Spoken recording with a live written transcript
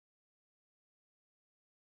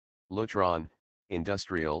Lutron,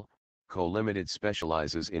 Industrial, Co. Limited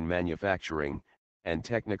specializes in manufacturing and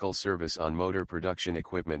technical service on motor production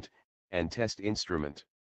equipment and test instrument.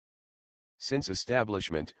 Since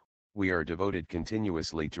establishment, we are devoted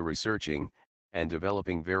continuously to researching and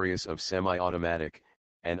developing various of semi-automatic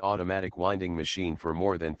and automatic winding machine for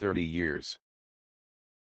more than 30 years.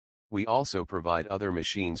 We also provide other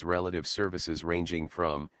machines relative services ranging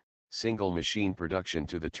from single machine production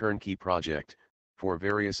to the turnkey project for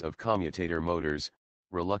various of commutator motors,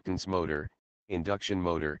 reluctance motor, induction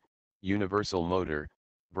motor, universal motor,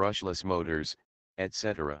 brushless motors,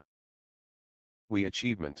 etc. We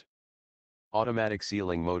achievement: automatic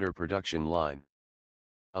sealing motor production line,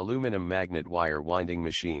 aluminum magnet wire winding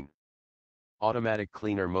machine, automatic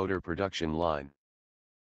cleaner motor production line,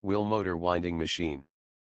 wheel motor winding machine,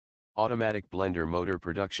 automatic blender motor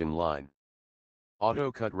production line,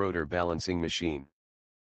 auto cut rotor balancing machine,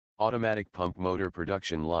 automatic pump motor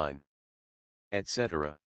production line,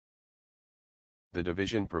 etc. The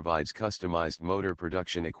division provides customized motor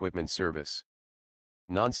production equipment service.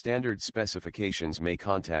 Non-standard specifications may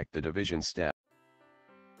contact the division staff.